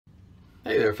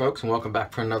Hey there folks, and welcome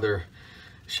back for another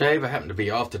shave. I happen to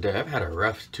be off today. I've had a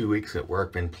rough 2 weeks at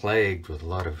work, been plagued with a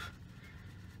lot of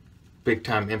big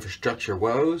time infrastructure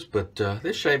woes, but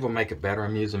this shave will make it better.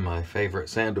 I'm using my favorite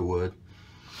sandalwood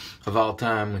of all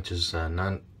time, which is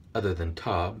none other than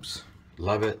Tobbs.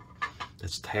 Love it.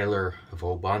 It's Taylor of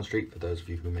Old Bond Street, for those of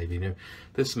you who may be new.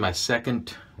 This is my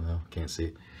second, well, can't see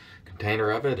it, container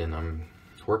of it, and I'm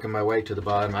working my way to the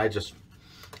bottom.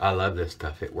 I love this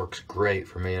stuff. It works great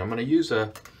for me. I'm going to use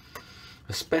a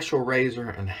special razor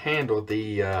and handle.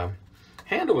 The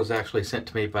handle was actually sent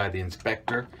to me by the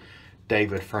inspector,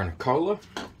 David Fernicola.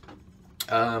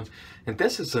 And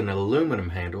this is an aluminum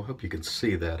handle. Hope you can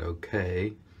see that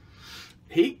okay.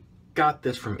 He got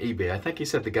this from eBay. I think he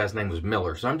said the guy's name was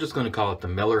Miller, so I'm just going to call it the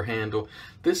Miller handle.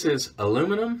 This is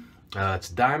aluminum. It's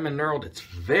diamond knurled. It's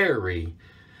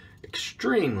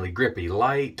extremely grippy,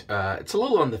 light. It's a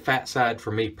little on the fat side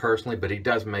for me personally, but he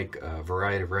does make a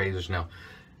variety of razors. Now,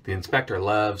 the inspector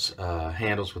loves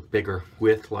handles with bigger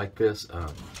width like this.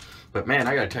 But man,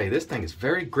 I gotta tell you, this thing is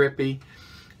very grippy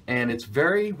and it's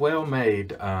very well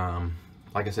made.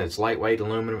 Like I said, it's lightweight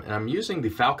aluminum, and I'm using the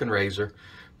Falcon razor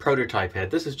prototype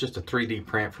head. This is just a 3D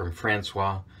print from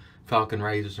Francois Falcon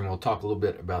razors, and we'll talk a little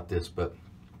bit about this, but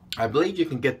I believe you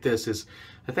can get this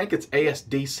I think it's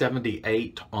ASD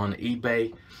 78 on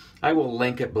eBay. I will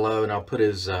link it below, and I'll put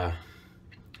his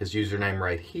username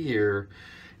right here.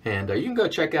 And you can go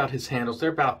check out his handles.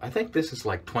 They're about, I think this is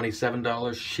like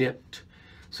 $27 shipped.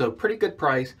 So pretty good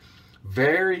price.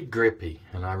 Very grippy,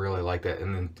 and I really like that.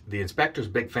 And then the inspector's a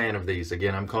big fan of these.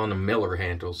 Again, I'm calling them Miller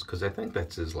handles because I think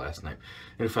that's his last name.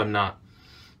 And if I'm not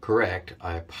correct,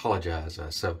 I apologize.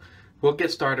 So we'll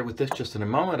get started with this just in a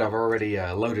moment. I've already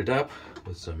loaded up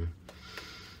with some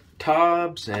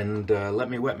Tobbs, and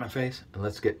let me wet my face and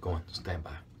let's get going. Stand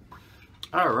by.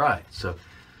 All right, so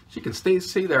as you can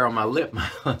see there on my lip,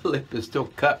 my lip is still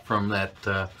cut from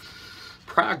that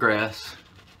progress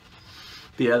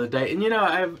the other day. And you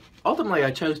know, ultimately I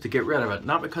chose to get rid of it,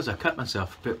 not because I cut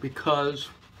myself, but because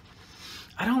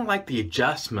I don't like the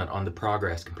adjustment on the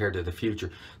progress compared to the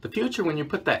future. The future, when you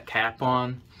put that cap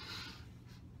on,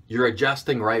 you're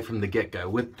adjusting right from the get-go.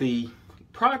 With the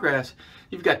progress,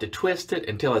 you've got to twist it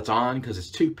until it's on because it's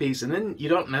two-piece, and then you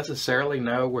don't necessarily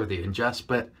know where the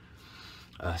adjustment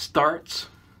starts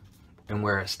and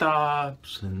where it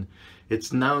stops, and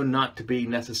it's known not to be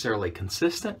necessarily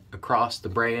consistent across the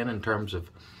brand in terms of,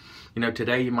 you know,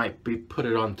 today you might put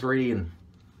it on 3 and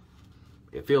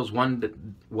it feels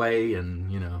one way,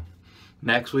 and you know,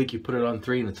 next week you put it on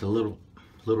 3 and it's a little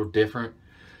different.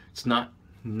 It's not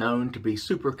known to be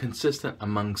super consistent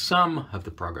among some of the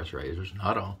progress razors,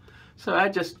 not all. So I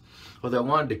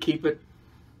wanted to keep it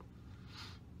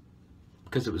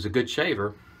because it was a good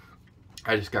shaver.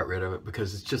 I just got rid of it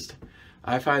because it's just,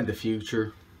 I find the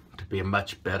future to be a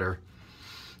much better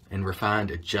and refined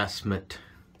adjustment,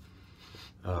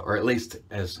 or at least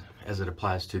as it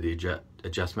applies to the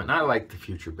adjustment. And I like the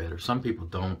future better. Some people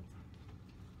don't.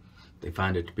 They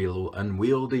find it to be a little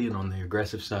unwieldy and on the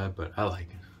aggressive side, but I like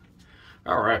it.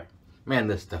 All right, man,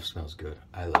 this stuff smells good.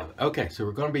 I love it. Okay, so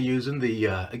we're going to be using the,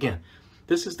 again,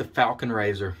 this is the Falcon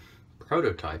razor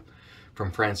prototype from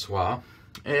Francois,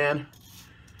 and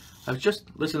I was just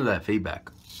listening to that feedback.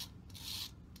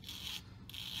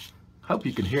 Hope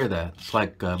you can hear that. It's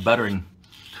like buttering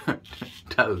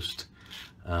toast.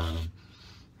 A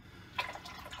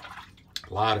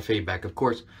lot of feedback. Of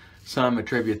course, some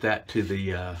attribute that to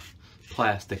the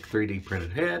plastic 3D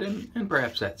printed head, and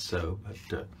perhaps that's so,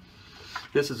 but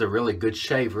this is a really good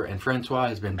shaver, and Francois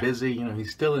has been busy. You know,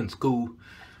 he's still in school,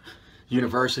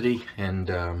 university, and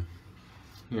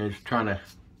you know, he's trying to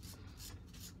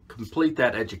complete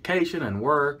that education and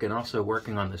work, and also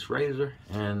working on this razor.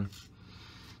 And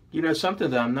you know, something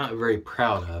that I'm not very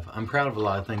proud of. I'm proud of a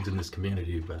lot of things in this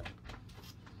community, but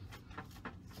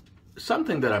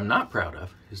something that I'm not proud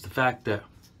of is the fact that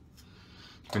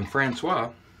when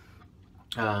Francois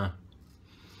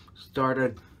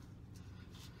started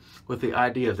with the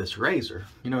idea of this razor,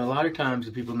 you know, a lot of times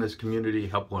the people in this community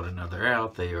help one another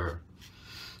out. They are,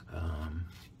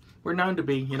 we're known to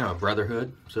be, you know, a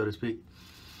brotherhood, so to speak.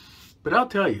 But I'll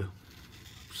tell you,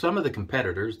 some of the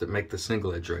competitors that make the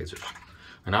single edge razors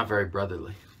are not very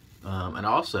brotherly. And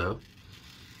also,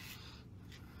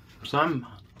 some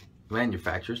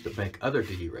manufacturers that make other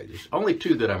DE razors, only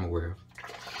 2 that I'm aware of.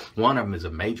 One of them is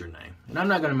a major name, and I'm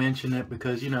not going to mention it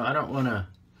because, you know, I don't want to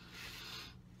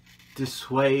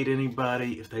dissuade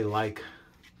anybody if they like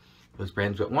those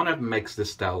brands, but one of them makes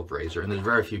this style of razor, and there's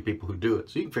very few people who do it,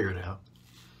 so you can figure it out.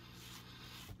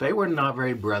 They were not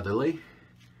very brotherly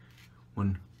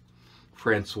when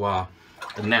Francois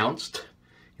announced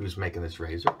he was making this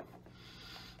razor.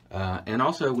 And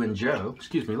also when Joe,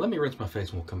 excuse me, let me rinse my face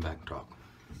and we'll come back and talk.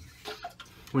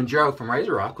 When Joe from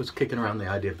Razor Rock was kicking around the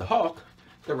idea of the Hawk,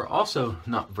 they were also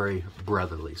not very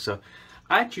brotherly. So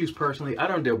I choose personally, I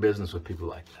don't do business with people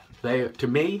like that. To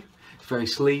me, it's very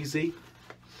sleazy.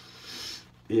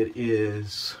 It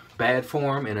is bad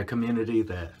form in a community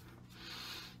that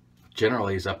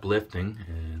generally is uplifting,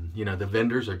 and you know, the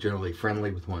vendors are generally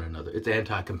friendly with one another. It's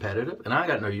anti-competitive, and I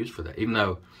got no use for that, even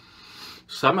though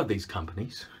some of these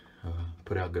companies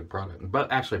put out good product,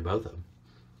 but actually both of them.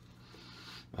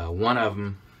 One of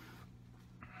them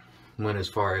went as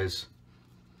far as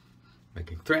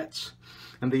making threats,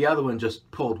 and the other one just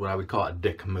pulled what I would call a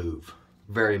dick move.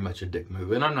 Very much a dick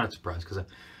move, and I'm not surprised, because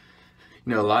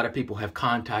you know, a lot of people have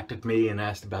contacted me and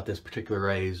asked about this particular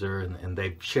razor, and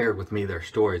they've shared with me their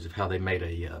stories of how they made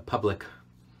a public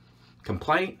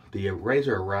complaint. The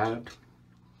razor arrived,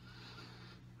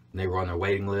 and they were on their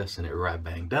waiting list, and it arrived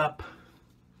banged up.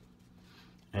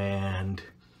 And,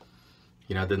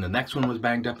 you know, then the next one was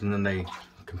banged up, and then they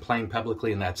complained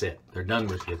publicly, and that's it. They're done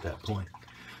with you at that point.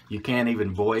 You can't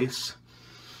even voice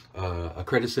a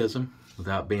criticism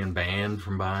without being banned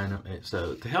from buying them.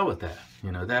 So to hell with that.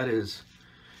 You know, that is,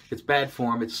 it's bad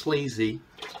form, it's sleazy,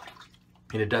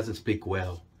 and it doesn't speak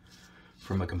well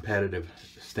from a competitive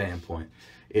standpoint.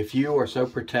 If you are so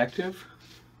protective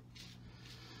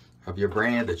of your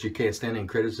brand that you can't stand any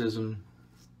criticism,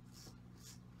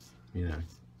 you know,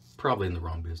 probably in the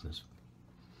wrong business.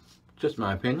 Just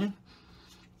my opinion.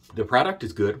 The product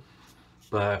is good,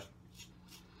 but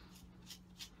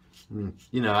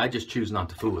you know, I just choose not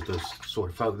to fool with those sort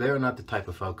of folks. They're not the type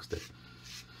of folks that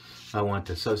I want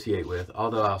to associate with,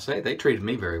 although I'll say they treated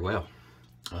me very well.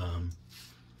 And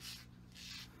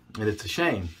it's a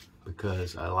shame,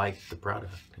 because I like the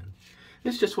product. And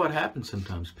it's just what happens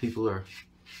sometimes. People are,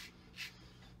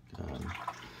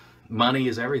 money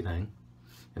is everything.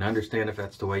 And I understand if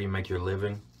that's the way you make your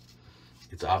living,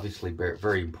 it's obviously very,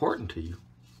 very important to you.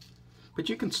 But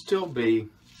you can still be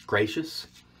gracious.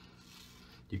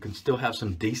 You can still have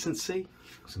some decency,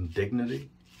 some dignity.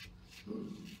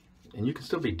 And you can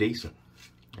still be decent.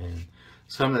 And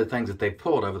some of the things that they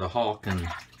pulled over the Hawk and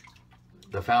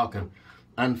the Falcon,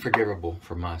 unforgivable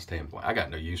from my standpoint. I got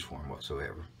no use for them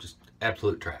whatsoever. Just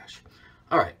absolute trash.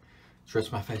 All right, let's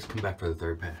rinse my face, come back for the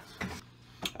third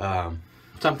pass.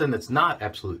 Something that's not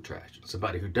absolute trash.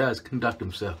 Somebody who does conduct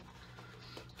himself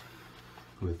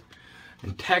with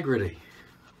integrity,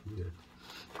 with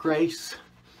grace,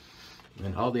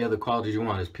 and all the other qualities you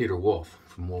want is Peter Wolf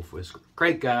from Wolf Whisker.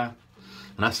 Great guy.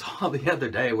 And I saw the other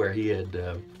day where he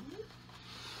had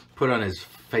put on his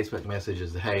Facebook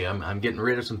messages that, hey, I'm getting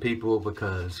rid of some people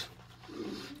because,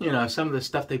 you know, some of the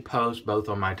stuff they post both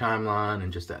on my timeline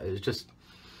and just it's just,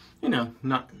 you know,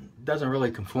 doesn't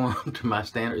really conform to my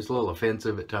standards. It's a little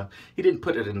offensive at times. He didn't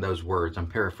put it in those words. I'm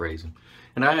paraphrasing.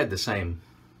 And I had the same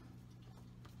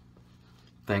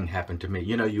thing happen to me.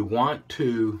 You know, you want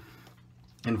to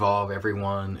involve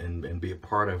everyone and be a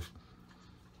part of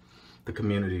the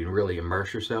community and really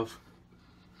immerse yourself.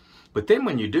 But then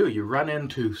when you do, you run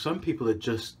into some people that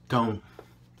just don't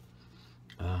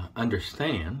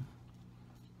understand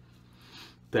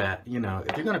that, you know,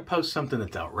 if you're going to post something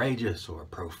that's outrageous or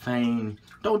profane,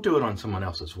 don't do it on someone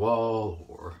else's wall.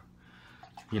 Or,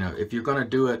 you know, if you're going to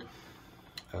do it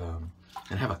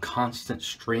and have a constant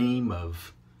stream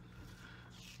of,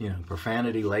 you know,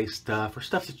 profanity-laced stuff or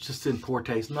stuff that's just in poor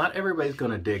taste, not everybody's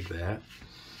going to dig that.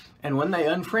 And when they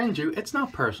unfriend you, it's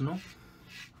not personal,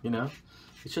 you know.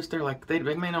 It's just they're like, they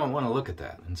may not want to look at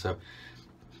that. And so,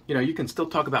 you know, you can still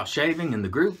talk about shaving in the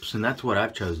groups, and that's what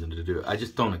I've chosen to do. I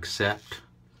just don't accept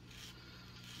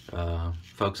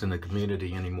folks in the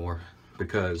community anymore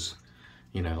because,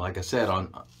 you know, like I said,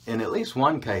 in at least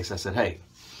one case, I said, hey,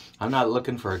 I'm not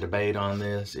looking for a debate on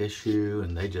this issue,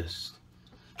 and they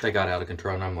got out of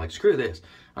control, and I'm like, screw this.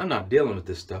 I'm not dealing with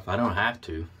this stuff. I don't have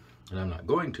to, and I'm not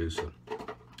going to, so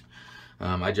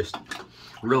I just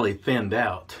really thinned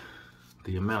out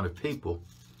the amount of people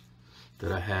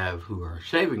that I have who are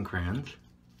shaving cringe.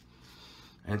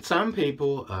 And some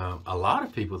people, a lot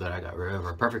of people that I got rid of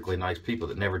are perfectly nice people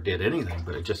that never did anything,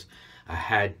 but I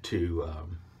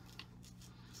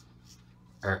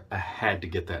had to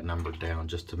get that number down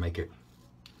just to make it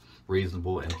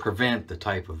reasonable and prevent the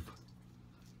type of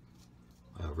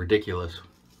ridiculous,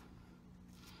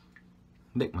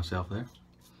 nick myself there,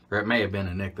 or it may have been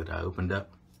a nick that I opened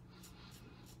up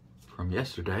from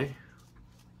yesterday.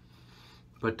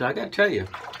 But I gotta tell you,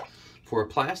 for a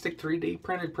plastic 3D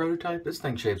printed prototype, this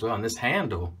thing shaves well, and this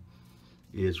handle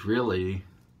is really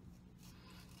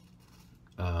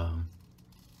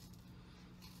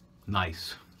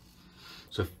nice.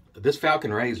 So this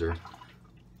Falcon razor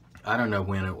I don't know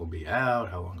when it will be out,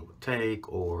 how long it will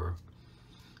take, or,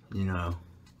 you know,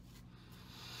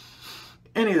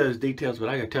 any of those details, but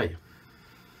I gotta tell you,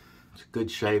 it's a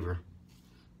good shaver,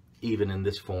 even in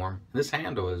this form. This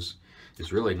handle is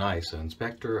really nice.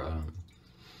 Inspector,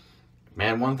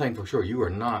 man, one thing for sure, you are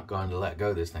not going to let go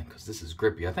of this thing, because this is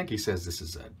grippy. I think he says this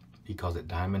is he calls it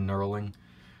diamond knurling.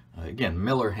 Again,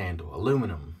 Miller handle,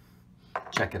 aluminum.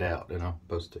 Check it out, and I'll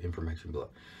post the information below.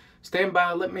 Stand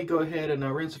by, let me go ahead and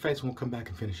rinse the face, and we'll come back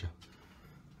and finish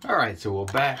up. All right, so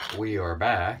we are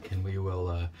back, and we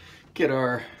will get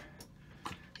our,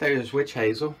 there's witch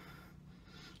hazel,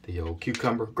 the old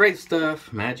cucumber. Great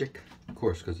stuff, magic, of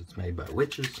course, because it's made by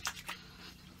witches.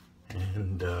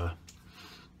 And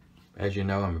as you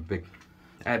know, I'm a big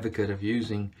advocate of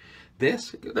using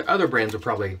this. The other brands are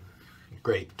probably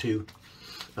great too.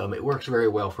 It works very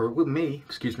well for me,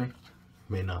 excuse me,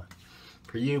 may not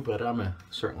for you, but I'm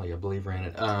certainly a believer in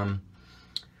it.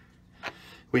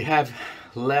 We have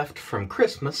left from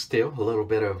Christmas still a little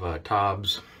bit of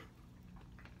Taub's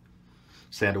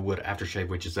sandalwood aftershave,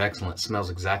 which is excellent. It smells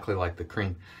exactly like the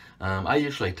cream. I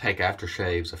usually take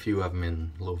aftershaves, a few of them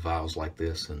in little vials like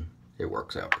this, and it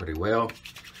works out pretty well.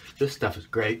 This stuff is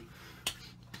great.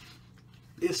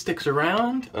 It sticks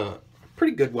around a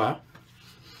pretty good while,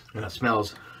 and it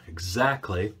smells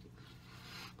exactly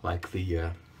like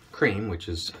the cream, which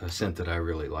is a scent that I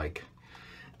really like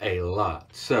a lot.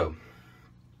 So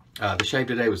the shave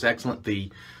today was excellent.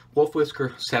 The Wolf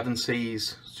Whisker 7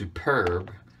 C's,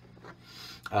 superb.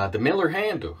 The Miller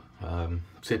handle,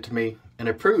 sent to me and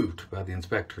approved by the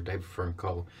inspector, David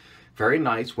Ferncole. Very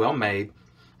nice, well made.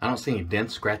 I don't see any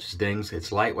dents, scratches, dings.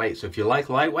 It's lightweight, so if you like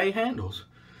lightweight handles,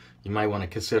 you might want to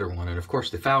consider one. And of course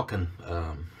the Falcon,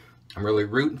 I'm really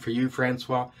rooting for you,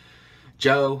 Francois.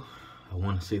 Joe, I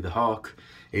want to see the Hawk.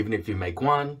 Even if you make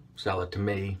one, sell it to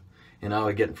me, and I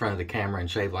would get in front of the camera and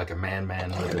shave like a man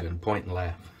with it and point and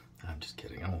laugh. I'm just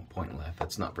kidding, I won't point and laugh.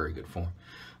 That's not very good form.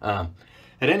 At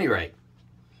any rate,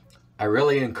 I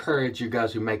really encourage you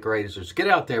guys who make razors, get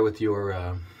out there with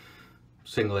your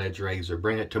single edge razor,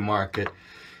 bring it to market.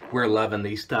 We're loving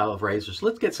these style of razors.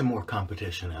 Let's get some more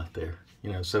competition out there,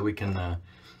 you know, so we can,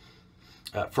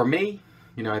 for me,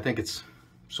 you know, I think it's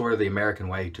sort of the American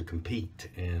way to compete,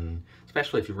 and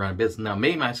especially if you run a business. Now,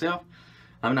 me, myself,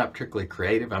 I'm not particularly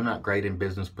creative. I'm not great in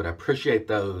business, but I appreciate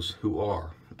those who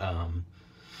are.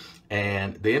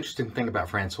 And the interesting thing about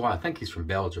Francois, I think he's from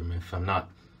Belgium. If I'm not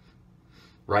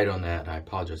right on that, I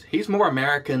apologize. He's more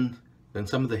American than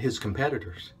some of his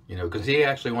competitors, you know, because he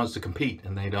actually wants to compete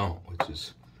and they don't, which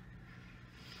is,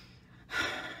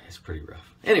 it's pretty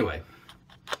rough. Anyway,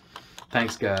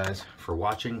 thanks guys for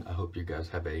watching. I hope you guys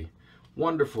have a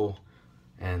wonderful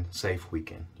and safe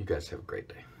weekend. You guys have a great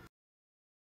day.